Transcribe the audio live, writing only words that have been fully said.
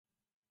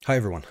Hi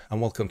everyone,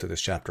 and welcome to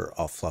this chapter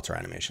of Flutter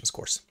Animations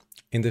course.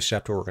 In this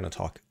chapter, we're going to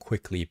talk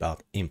quickly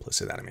about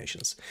implicit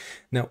animations.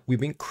 Now, we've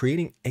been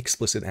creating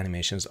explicit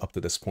animations up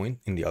to this point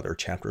in the other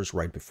chapters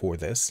right before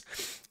this,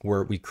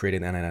 where we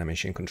created an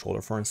animation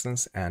controller, for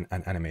instance, and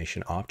an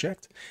animation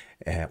object,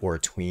 or a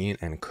tween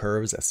and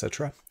curves,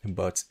 etc.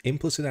 But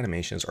implicit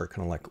animations are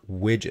kind of like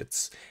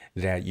widgets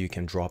that you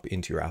can drop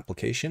into your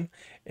application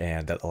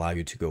and that allow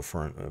you to go,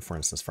 for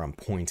instance, from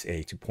point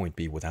A to point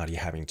B without you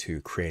having to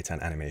create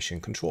an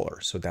animation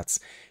controller. So that's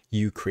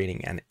you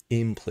creating an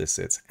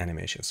implicit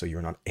animation. So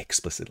you're not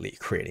explicitly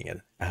creating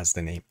it, as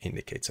the name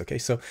indicates. Okay,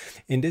 so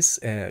in this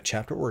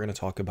chapter, we're going to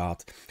talk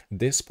about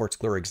this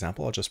particular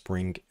example. I'll just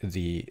bring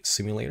the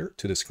simulator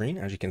to the screen.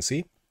 As you can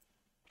see,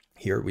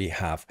 here we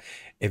have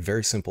a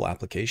very simple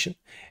application,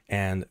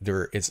 and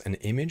there is an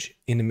image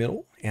in the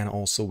middle, and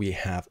also we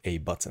have a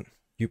button.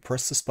 You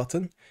press this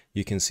button,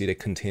 you can see the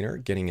container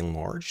getting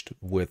enlarged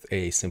with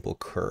a simple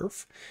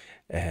curve.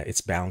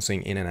 It's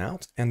bouncing in and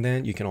out, and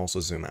then you can also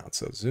zoom out.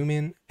 So zoom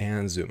in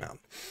and zoom out.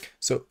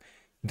 So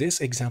this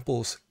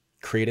example is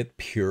created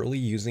purely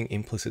using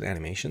implicit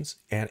animations.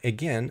 And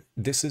again,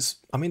 this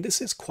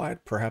is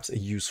quite perhaps a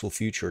useful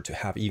feature to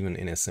have even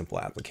in a simple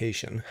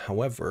application.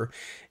 However,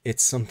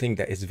 it's something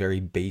that is very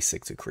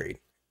basic to create.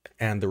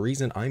 And the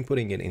reason I'm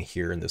putting it in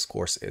here in this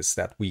course is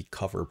that we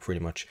cover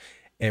pretty much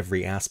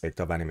every aspect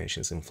of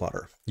animations in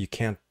Flutter. You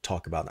can't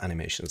talk about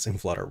animations in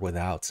Flutter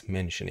without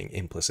mentioning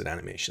implicit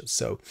animations.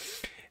 So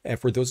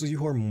for those of you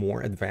who are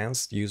more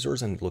advanced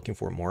users and looking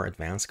for more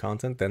advanced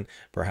content, then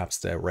perhaps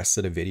the rest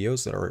of the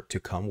videos that are to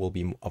come will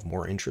be of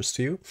more interest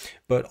to you.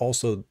 But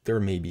also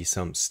there may be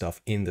some stuff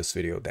in this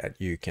video that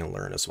you can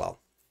learn as well.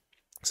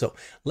 So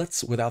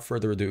without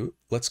further ado,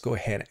 let's go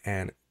ahead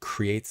and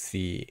create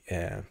the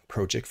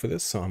project for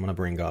this. So I'm going to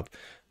bring up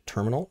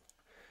terminal.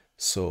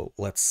 So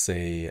let's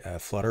say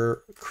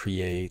Flutter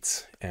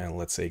create, and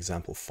let's say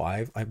example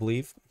 5, I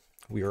believe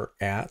we are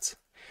at,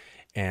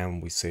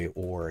 and we say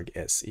org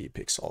se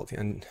pixology.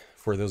 And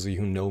for those of you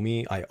who know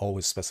me, I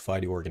always specify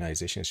the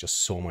organization. It's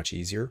just so much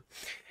easier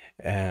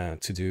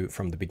to do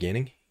from the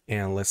beginning.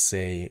 And let's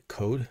say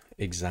code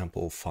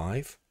example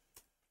 5.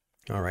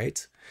 All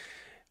right.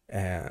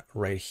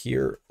 Right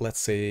here, let's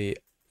say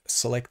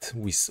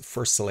we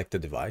first select the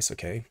device.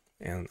 Okay.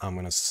 And I'm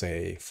going to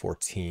say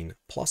 14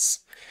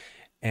 plus.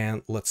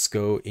 And let's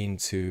go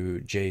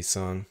into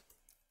JSON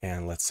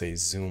and let's say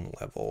zoom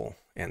level,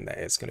 and that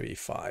is going to be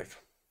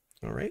 5.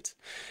 All right.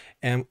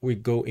 And we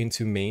go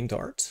into main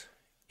Dart.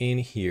 In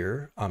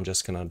here, I'm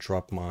just going to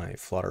drop my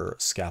Flutter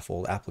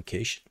scaffold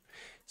application,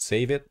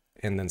 save it,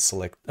 and then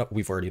select,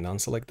 we've already done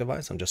select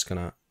device. I'm just going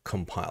to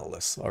compile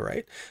this. All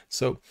right.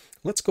 So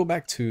let's go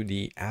back to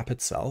the app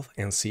itself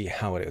and see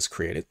how it is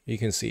created. You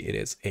can see it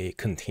is a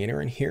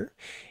container in here.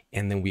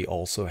 And then we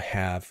also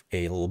have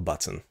a little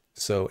button.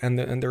 So, and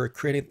they're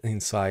created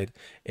inside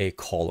a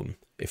column,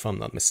 if I'm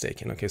not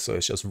mistaken. Okay, so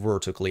it's just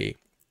vertically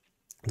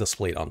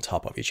displayed on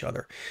top of each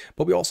other.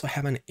 But we also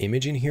have an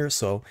image in here.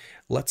 So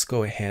let's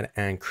go ahead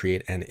and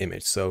create an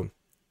image. So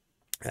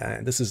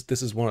this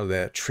is one of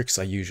the tricks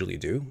I usually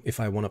do. If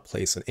I want to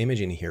place an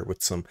image in here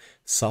with some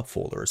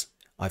subfolders,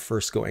 I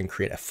first go and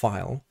create a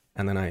file,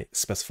 and then I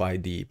specify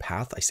the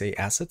path. I say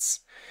assets,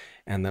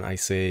 and then I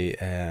say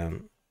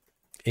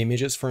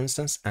images, for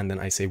instance, and then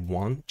I say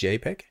 1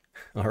 JPEG.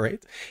 All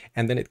right,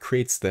 and then it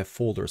creates the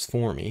folders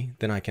for me.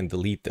 Then I can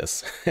delete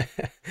this.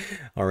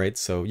 All right,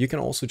 so you can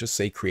also just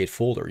say create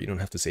folder. You don't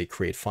have to say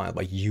create file,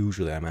 but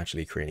usually I'm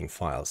actually creating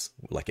files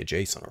like a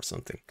JSON or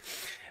something.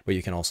 But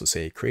you can also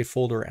say create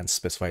folder and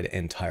specify the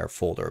entire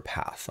folder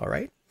path. All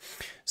right,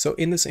 so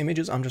in this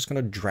images, I'm just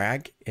going to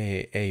drag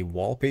a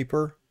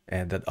wallpaper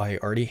that I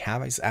already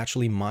have. It's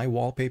actually my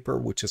wallpaper,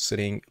 which is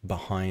sitting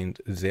behind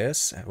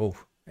this. Oh,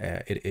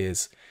 it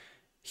is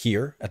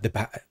here at the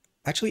back.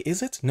 Actually,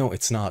 is it? No,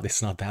 it's not.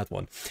 It's not that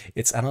one.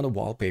 It's another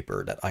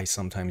wallpaper that I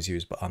sometimes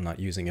use, but I'm not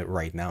using it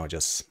right now. It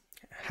just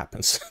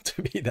happens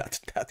to be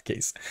that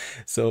case.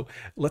 So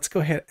let's go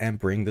ahead and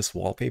bring this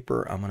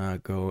wallpaper. I'm gonna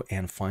go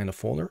and find a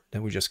folder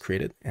that we just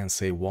created and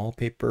say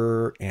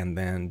wallpaper, and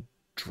then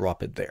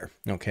drop it there.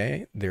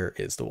 Okay, there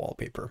is the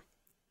wallpaper.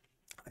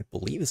 I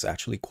believe it's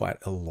actually quite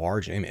a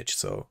large image,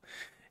 so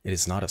it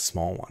is not a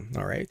small one.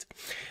 All right,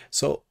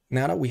 so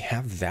now that we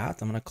have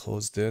that, I'm going to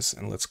close this,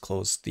 and let's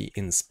close the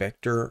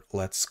inspector.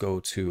 Let's go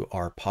to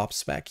our pop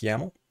spec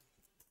YAML,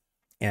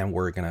 and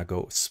we're going to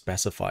go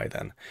specify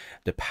then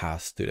the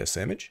path to this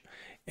image.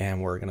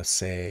 And we're going to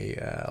say,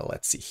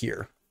 let's see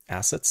here,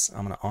 assets.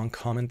 I'm going to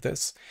uncomment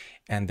this,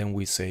 and then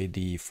we say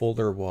the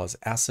folder was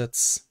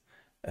assets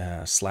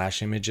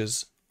 /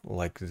 images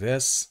like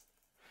this,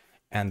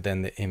 and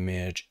then the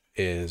image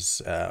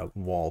is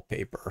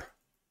wallpaper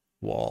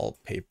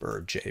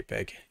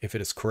JPEG. If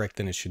it is correct,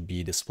 then it should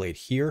be displayed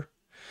here.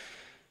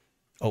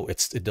 Oh,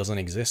 it doesn't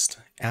exist.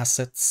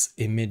 Assets,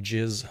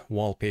 images,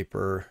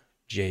 wallpaper,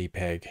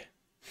 JPEG.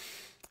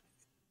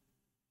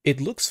 It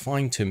looks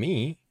fine to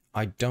me.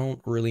 I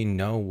don't really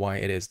know why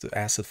it is the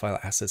asset file,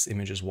 assets,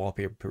 images,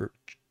 wallpaper,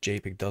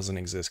 JPEG doesn't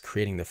exist,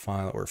 creating the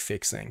file or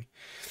fixing.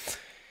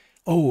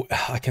 Oh,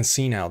 I can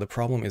see now. The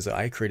problem is that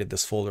I created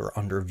this folder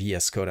under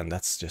VS Code, and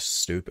that's just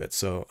stupid.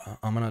 So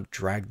I'm gonna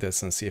drag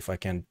this and see if I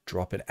can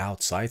drop it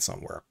outside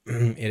somewhere.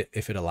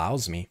 If it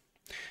allows me.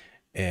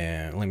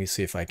 And let me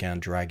see if I can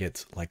drag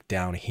it like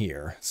down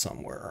here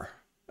somewhere.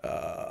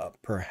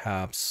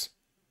 Perhaps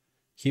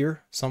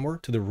here somewhere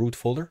to the root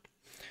folder.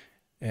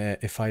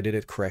 If I did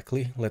it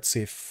correctly, let's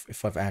see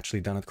if I've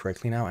actually done it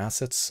correctly now.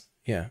 Assets,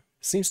 yeah,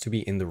 seems to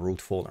be in the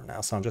root folder now.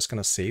 So I'm just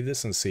gonna save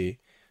this and see.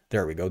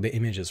 There we go. The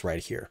image is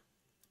right here.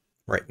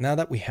 Right, now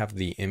that we have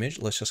the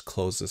image, let's just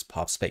close this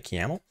popspec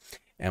YAML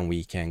and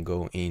we can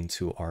go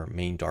into our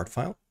main Dart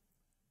file.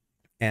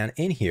 And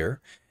in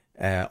here,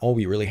 all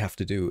we really have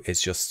to do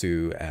is just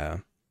to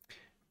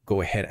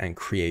go ahead and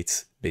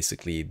create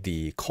basically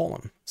the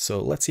column. So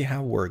let's see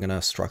how we're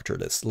gonna structure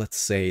this. Let's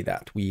say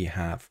that we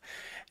have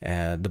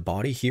the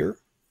body here.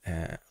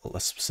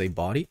 Let's say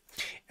body,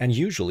 and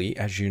usually,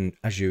 as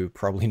you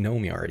probably know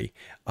me already,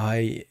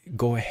 I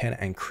go ahead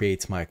and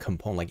create my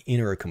component, like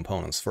inner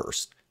components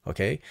first.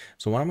 Okay,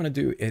 so what I'm going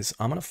to do is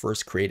I'm going to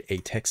first create a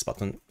text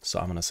button. So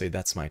I'm going to say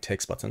that's my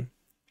text button.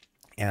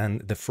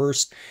 And the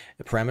first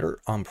parameter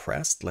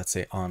onPressed, let's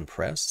say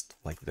onPressed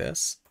like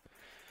this.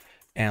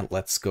 And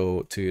let's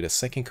go to the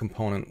second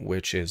component,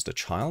 which is the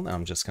child.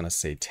 I'm just going to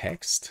say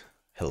text,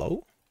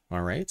 hello.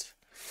 All right.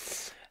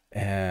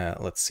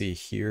 Let's see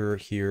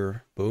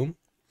here, boom.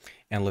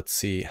 And let's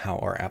see how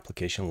our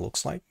application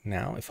looks like.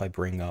 Now, if I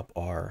bring up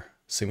our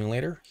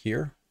simulator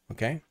here,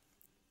 okay.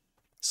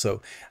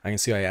 So I can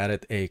see I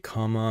added a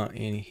comma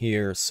in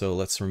here. So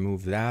let's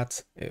remove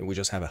that. We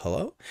just have a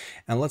hello.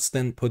 And let's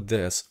then put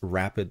this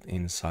wrapped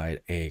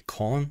inside a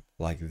column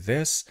like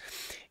this.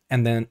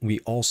 And then we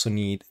also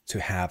need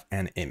to have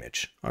an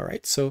image. All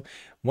right. So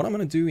what I'm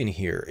going to do in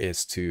here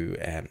is to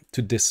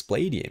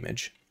display the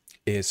image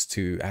is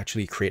to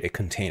actually create a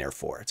container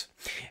for it.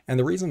 And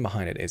the reason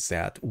behind it is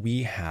that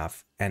we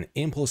have an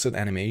implicit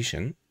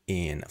animation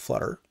in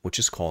Flutter, which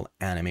is called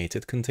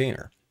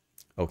AnimatedContainer.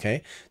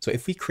 Okay, so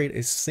if we create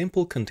a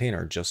simple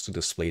container just to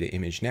display the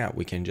image now,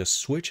 we can just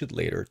switch it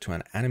later to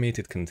an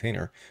animated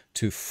container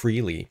to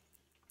freely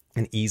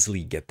and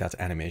easily get that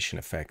animation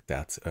effect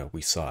that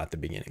we saw at the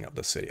beginning of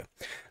this video.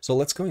 So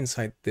let's go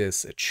inside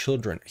this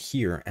children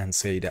here and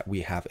say that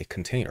we have a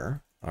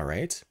container. All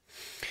right.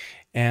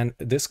 And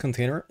this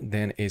container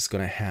then is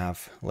going to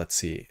have, let's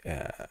see,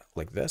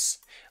 like this.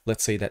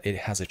 Let's say that it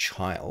has a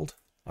child.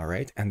 All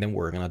right. And then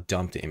we're going to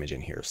dump the image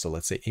in here. So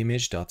let's say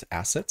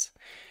image.asset.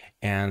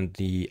 And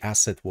the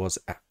asset was,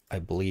 I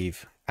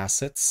believe,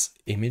 assets,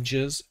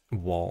 images,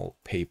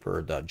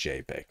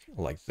 wallpaper.jpg,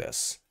 like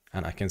this.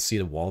 And I can see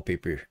the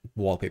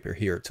wallpaper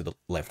here to the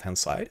left-hand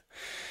side.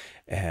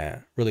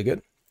 Really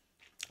good.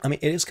 I mean,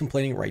 it is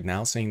complaining right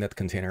now saying that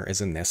container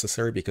isn't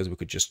necessary because we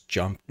could just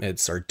dump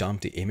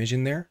the image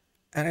in there.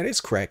 And it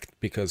is correct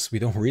because we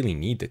don't really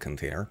need the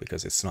container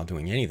because it's not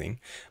doing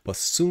anything. But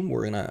soon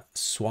we're going to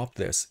swap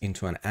this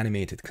into an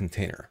animated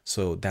container.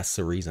 So that's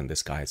the reason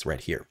this guy is right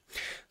here.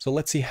 So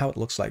let's see how it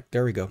looks like.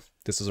 There we go.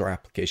 This is our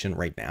application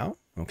right now.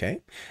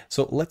 Okay,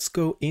 so let's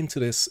go into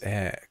this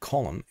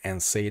column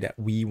and say that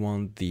we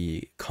want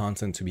the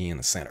content to be in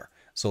the center.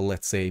 So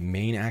let's say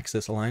main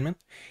axis alignment,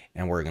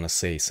 and we're going to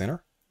say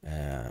center,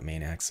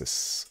 main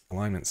axis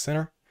alignment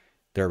center.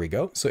 There we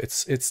go. So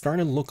it's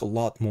starting to look a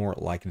lot more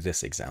like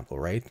this example,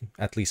 right?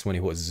 At least when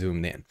it was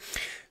zoomed in.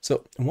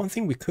 So one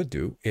thing we could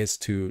do is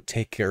to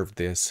take care of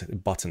this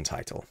button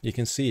title. You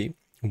can see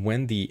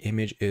when the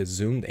image is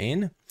zoomed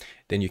in,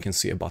 then you can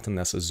see a button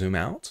that says zoom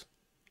out.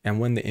 And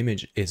when the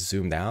image is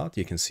zoomed out,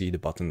 you can see the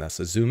button that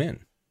says zoom in.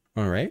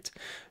 All right.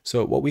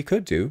 So what we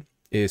could do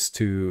is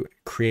to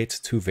create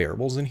two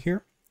variables in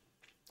here.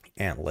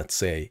 And let's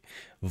say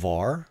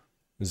var,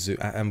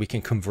 and we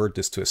can convert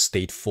this to a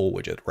stateful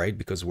widget, right?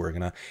 Because we're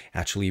going to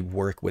actually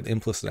work with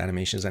implicit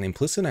animations, and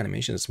implicit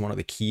animations, one of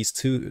the keys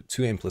to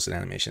implicit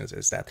animations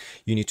is that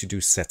you need to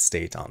do set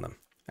state on them.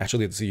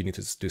 Actually, so you need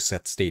to do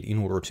set state in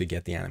order to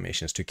get the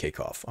animations to kick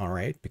off, all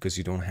right? Because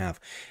you don't have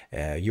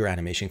your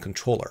animation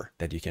controller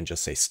that you can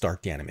just say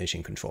start the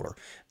animation controller.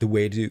 The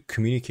way to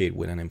communicate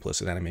with an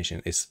implicit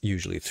animation is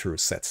usually through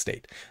set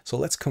state. So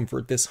let's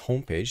convert this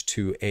homepage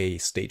to a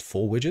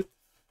stateful widget.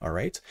 All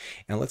right,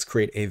 and let's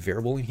create a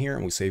variable in here,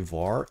 and we say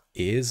var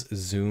is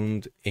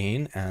zoomed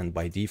in, and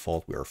by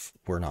default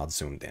we're not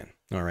zoomed in.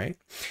 All right,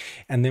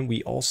 and then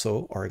we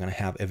also are going to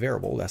have a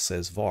variable that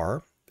says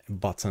var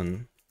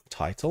button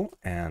title,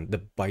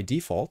 and by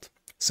default,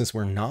 since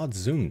we're not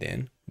zoomed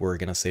in, we're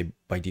going to say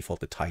by default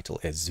the title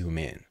is zoom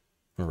in.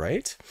 All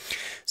right,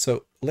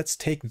 so let's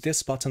take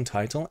this button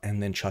title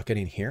and then chuck it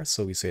in here.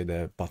 So we say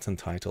the button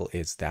title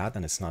is that,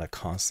 and it's not a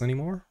constant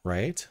anymore,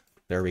 right?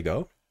 There we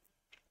go.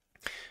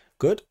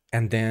 Good.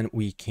 And then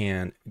we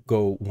can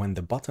go when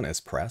the button is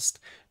pressed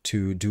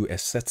to do a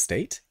set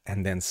state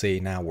and then say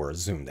now we're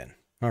zoomed in.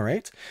 All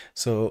right.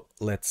 So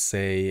let's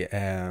say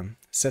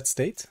set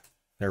state.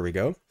 There we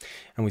go.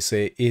 And we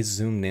say is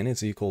zoomed in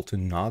is equal to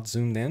not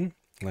zoomed in.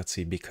 Let's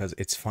see, because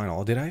it's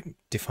final. Did I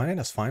define it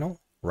as final?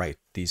 Right.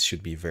 These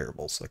should be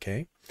variables.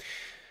 Okay.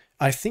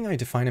 I think I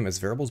defined them as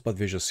variables, but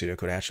Visual Studio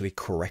Code actually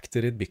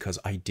corrected it because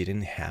I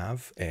didn't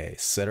have a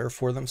setter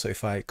for them. So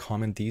if I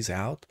comment these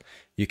out,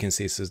 you can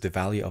see it says the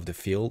value of the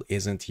field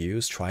isn't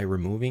used, try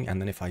removing. And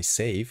then if I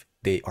save,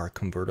 they are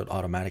converted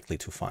automatically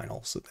to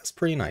final. So that's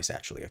pretty nice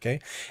actually,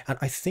 okay? And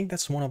I think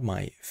that's one of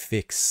my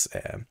fix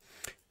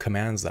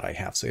commands that I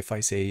have. So if I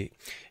say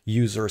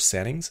user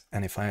settings,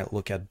 and if I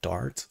look at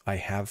Dart, I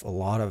have a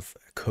lot of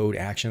code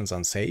actions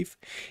on save,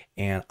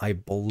 and I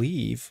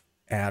believe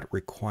add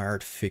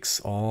required fix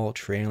all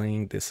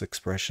trailing this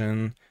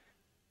expression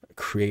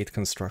create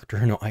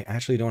constructor. No, I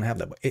actually don't have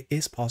that, but it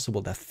is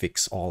possible that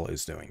fix all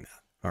is doing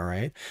that. All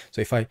right.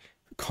 So if I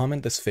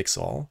comment this fix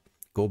all,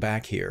 go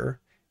back here,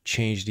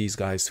 change these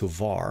guys to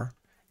var,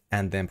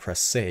 and then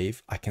press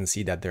save, I can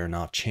see that they're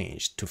not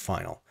changed to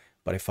final.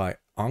 But if I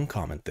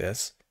uncomment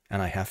this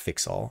and I have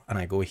fix all and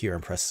I go here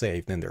and press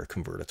save, then they're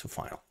converted to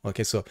final.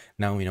 Okay, so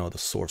now we know the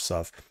source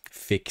of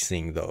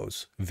fixing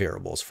those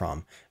variables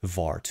from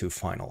var to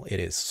final. It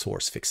is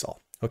source fix all.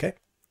 Okay,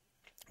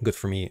 good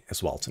for me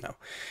as well to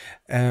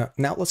know.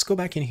 Now let's go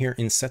back in here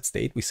in set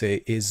state. We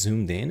say is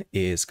zoomed in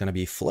is going to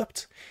be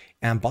flipped,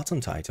 and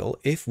button title,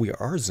 if we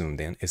are zoomed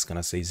in, is going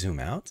to say zoom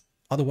out.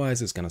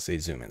 Otherwise, it's going to say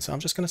zoom in. So I'm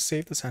just going to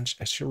save this and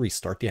I should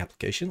restart the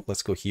application.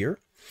 Let's go here.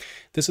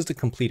 This is the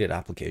completed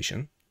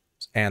application,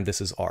 and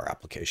this is our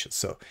application.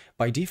 So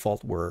by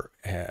default, we're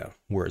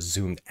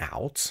zoomed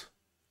out.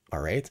 All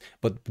right,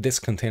 but this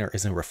container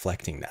isn't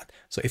reflecting that.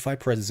 So if I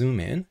press zoom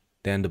in,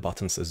 then the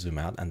button says zoom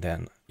out, and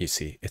then you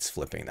see it's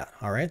flipping that.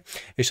 All right,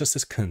 it's just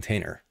this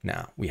container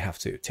now we have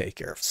to take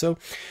care of. So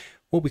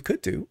what we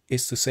could do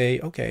is to say,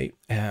 okay,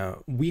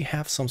 we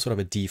have some sort of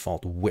a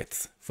default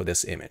width for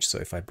this image. So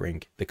if I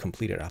bring the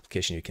completed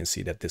application, you can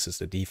see that this is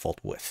the default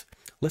width.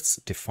 Let's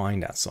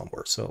define that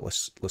somewhere. So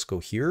let's go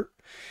here,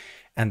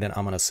 and then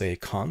I'm gonna say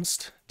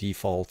const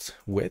default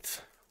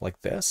width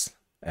like this.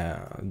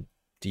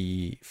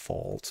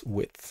 Default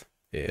width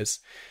is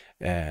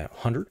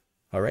 100.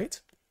 All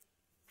right,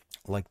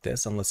 like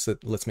this, and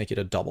let's make it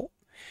a double.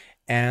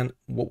 And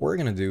what we're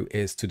going to do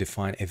is to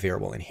define a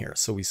variable in here.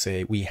 So we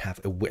say we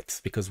have a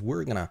width because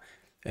we're going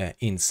to,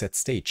 in set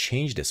state,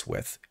 change this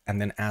width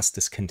and then ask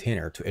this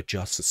container to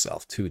adjust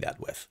itself to that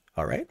width.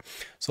 All right.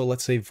 So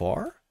let's say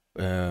var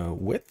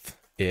width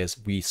is,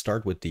 we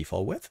start with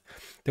default width.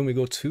 Then we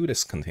go to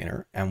this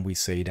container and we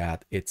say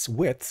that its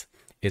width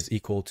is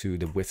equal to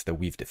the width that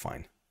we've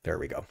defined. There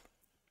we go.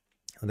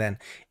 Then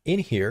in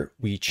here,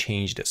 we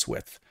change this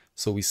width.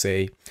 So we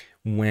say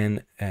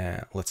when,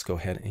 let's go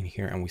ahead in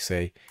here and we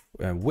say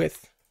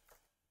width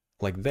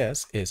like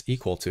this is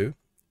equal to,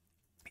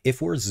 if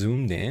we're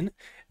zoomed in,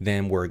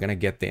 then we're going to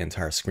get the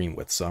entire screen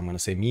width. So I'm going to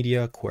say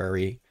media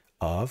query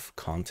of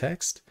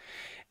context,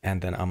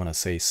 and then I'm going to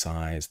say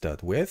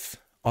size.width,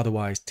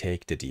 otherwise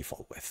take the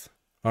default width.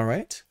 All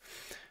right,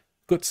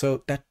 good.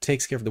 So that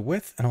takes care of the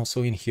width. And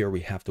also in here,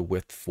 we have the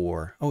width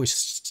for, oh,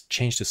 it's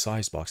changed the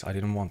size box. I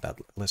didn't want that.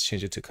 Let's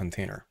change it to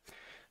container.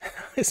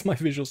 It's my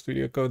Visual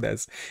Studio Code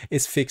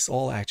it's fix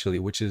all actually,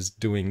 which is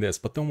doing this,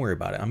 but don't worry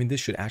about it. I mean,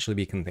 this should actually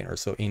be container.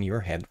 So in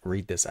your head,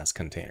 read this as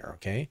container,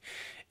 okay?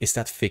 It's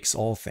that fix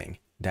all thing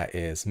that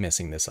is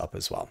messing this up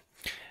as well.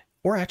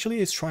 Or actually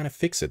it's trying to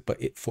fix it,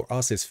 but for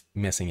us, it's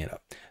messing it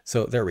up.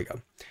 So there we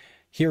go.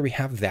 Here we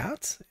have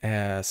that.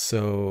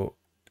 So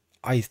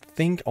I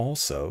think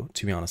also,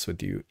 to be honest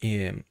with you,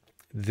 in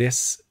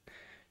this,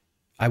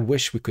 I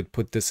wish we could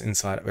put this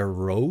inside a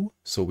row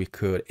so we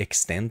could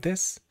extend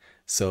this.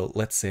 So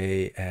let's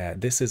say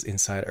this is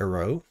inside a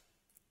row,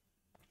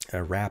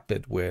 wrap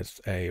it with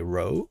a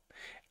row,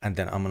 and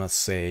then I'm going to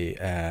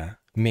say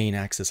main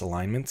axis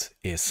alignment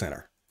is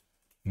center.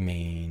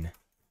 Main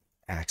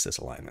axis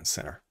alignment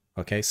center.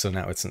 Okay, so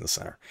now it's in the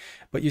center.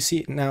 But you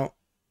see now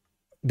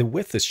the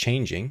width is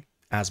changing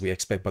as we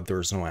expect, but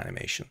there's no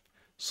animation.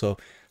 So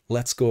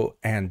let's go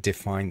and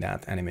define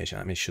that animation.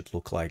 I mean, it should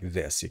look like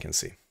this, you can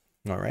see.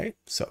 All right,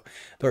 so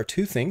there are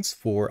two things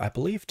for, I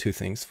believe two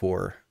things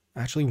for,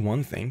 actually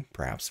one thing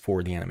perhaps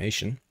for the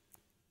animation.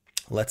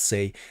 Let's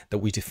say that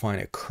we define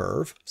a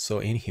curve. So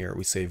in here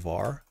we say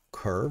var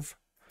curve,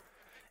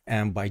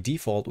 and by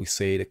default we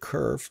say the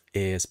curve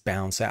is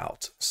bounce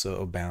out.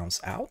 So bounce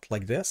out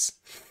like this,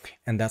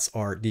 and that's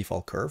our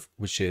default curve,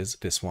 which is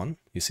this one.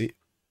 You see,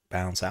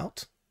 bounce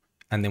out,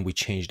 and then we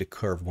change the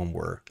curve when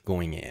we're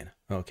going in.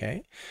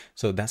 Okay,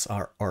 so that's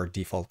our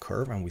default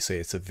curve, and we say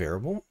it's a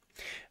variable.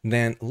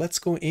 Then let's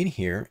go in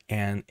here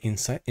and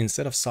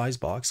instead of size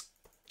box,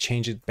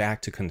 change it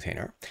back to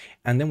container,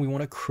 and then we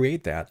want to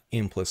create that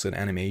implicit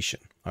animation.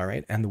 All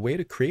right, and the way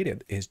to create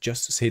it is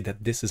just to say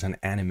that this is an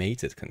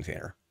animated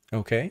container.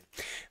 Okay,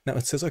 now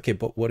it says, okay,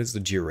 but what is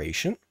the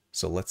duration?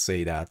 So let's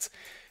say that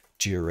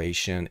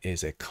duration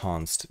is a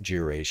const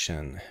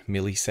duration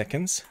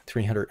milliseconds,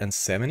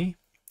 370,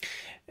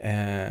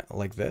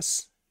 like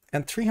this.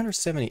 And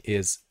 370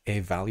 is a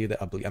value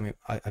that I believe, I mean,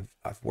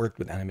 I've worked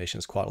with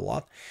animations quite a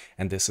lot,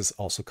 and this is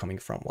also coming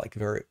from like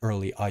very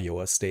early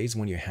iOS days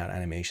when you had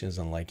animations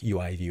and like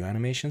UI view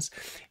animations.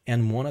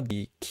 And one of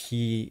the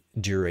key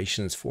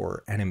durations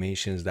for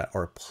animations that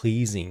are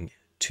pleasing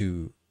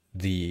to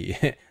the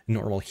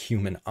normal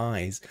human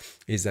eyes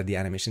is that the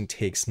animation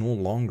takes no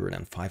longer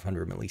than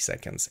 500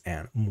 milliseconds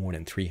and more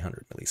than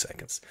 300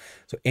 milliseconds.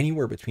 So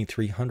anywhere between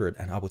 300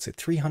 and I would say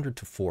 300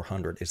 to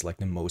 400 is like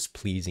the most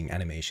pleasing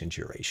animation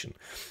duration.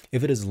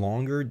 If it is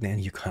longer, then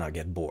you kind of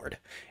get bored.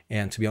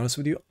 And to be honest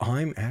with you,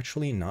 I'm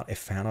actually not a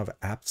fan of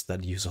apps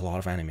that use a lot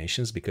of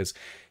animations, because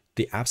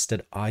the apps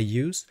that I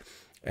use,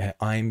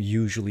 I'm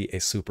usually a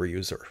super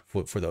user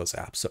for those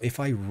apps. So if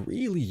I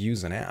really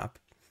use an app,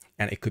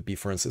 and it could be,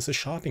 for instance, a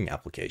shopping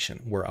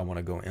application where I want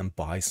to go and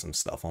buy some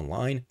stuff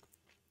online,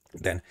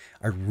 then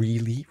I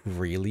really,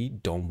 really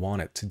don't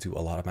want it to do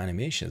a lot of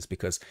animations,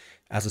 because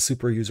as a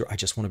super user, I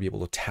just want to be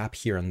able to tap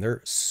here and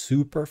there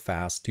super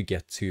fast to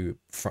get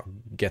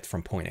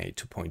from point A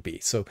to point B.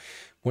 So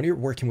when you're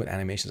working with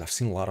animations, I've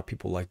seen a lot of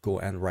people like go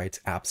and write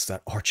apps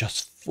that are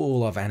just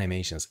full of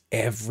animations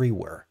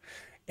everywhere.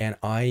 And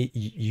I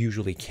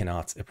usually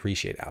cannot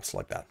appreciate apps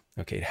like that.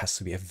 Okay, it has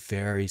to be a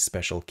very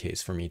special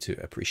case for me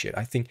to appreciate.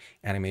 I think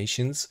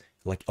animations,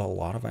 like a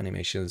lot of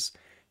animations,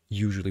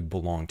 usually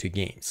belong to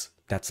games.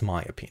 That's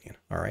my opinion.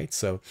 All right.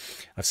 So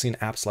I've seen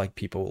apps like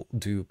people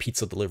do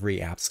pizza delivery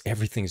apps.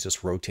 Everything's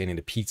just rotating.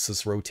 The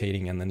pizza's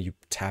rotating, and then you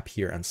tap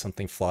here and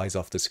something flies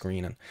off the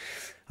screen. And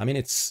I mean,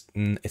 it's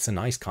a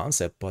nice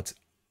concept, but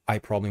I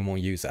probably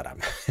won't use that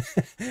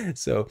app.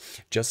 So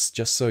just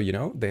so you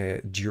know,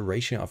 the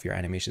duration of your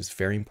animation is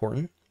very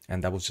important.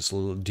 And that was just a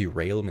little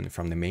derailment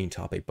from the main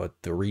topic. But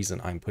the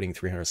reason I'm putting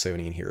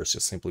 370 in here is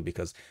just simply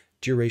because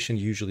duration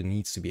usually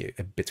needs to be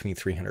between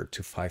 300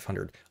 to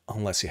 500,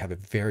 unless you have a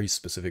very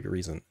specific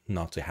reason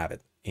not to have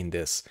it in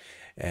this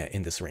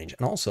range.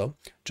 And also,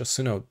 just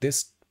so you know,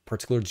 this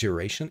particular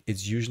duration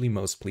is usually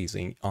most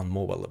pleasing on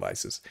mobile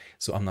devices.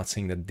 So I'm not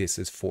saying that this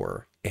is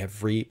for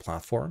every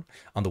platform.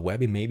 On the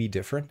web, it may be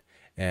different.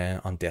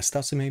 On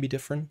desktops, it may be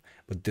different,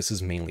 but this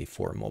is mainly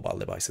for mobile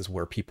devices,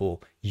 where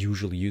people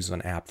usually use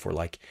an app for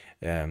like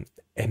a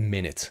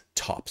minute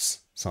tops,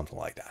 something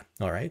like that.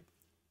 All right.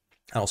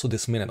 And also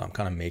this minute I'm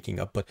kind of making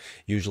up, but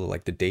usually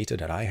like the data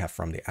that I have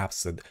from the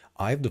apps that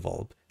I've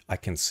developed, I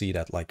can see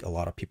that like a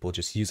lot of people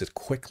just use it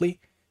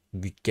quickly,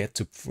 get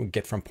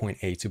from point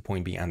A to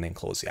point B, and then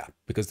close the app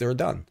because they're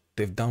done.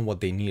 They've done what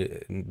they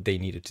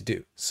needed to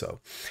do. So,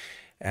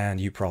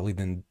 and you probably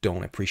then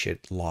don't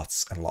appreciate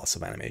lots and lots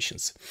of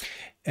animations.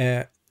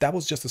 That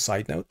was just a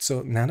side note.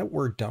 So now that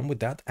we're done with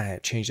that,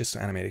 changes to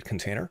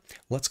AnimatedContainer,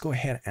 let's go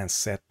ahead and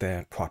set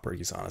the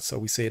properties on it. So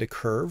we say the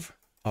curve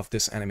of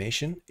this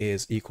animation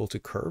is equal to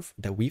curve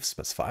that we've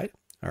specified.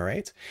 All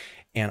right.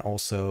 And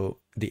also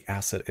the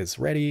asset is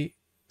ready.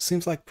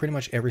 Seems like pretty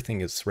much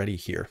everything is ready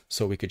here.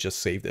 So we could just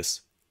save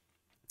this.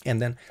 And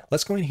then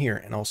let's go in here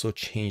and also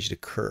change the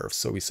curve.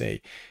 So we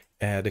say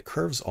the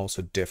curve is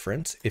also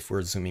different if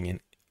we're zooming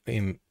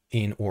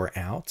in or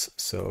out.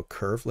 So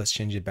curve, let's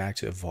change it back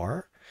to a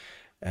var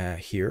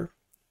here.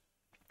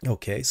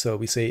 Okay, so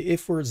we say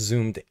if we're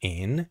zoomed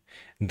in,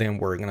 then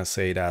we're gonna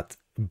say that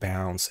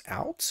bounce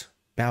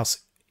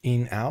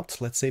in out.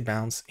 Let's say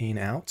bounce in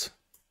out.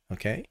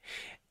 Okay,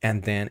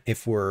 and then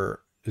if we're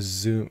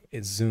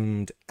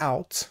zoomed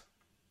out,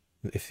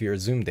 if you're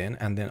zoomed in,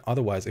 and then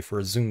otherwise if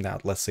we're zoomed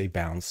out, let's say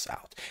bounce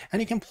out.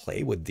 And you can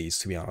play with these,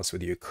 to be honest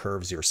with you,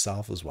 curves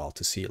yourself as well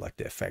to see like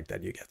the effect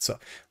that you get. So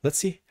let's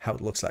see how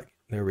it looks like.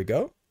 There we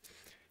go.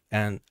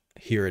 And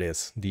here it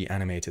is, the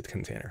animated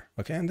container.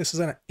 Okay, and this is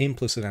an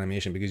implicit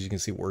animation because you can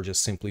see we're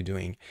just simply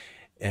doing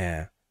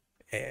a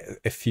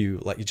few,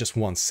 like just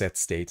one set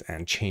state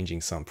and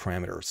changing some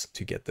parameters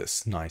to get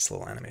this nice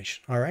little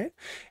animation. All right,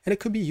 and it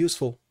could be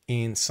useful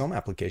in some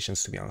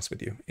applications, to be honest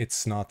with you.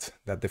 It's not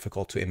that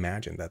difficult to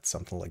imagine that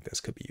something like this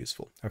could be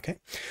useful. Okay,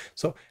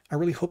 so I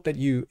really hope that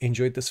you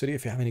enjoyed this video.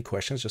 If you have any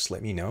questions, just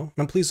let me know.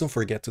 And please don't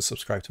forget to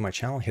subscribe to my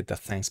channel. Hit that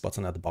thanks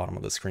button at the bottom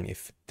of the screen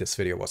if this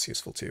video was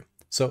useful to you.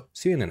 So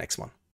see you in the next one.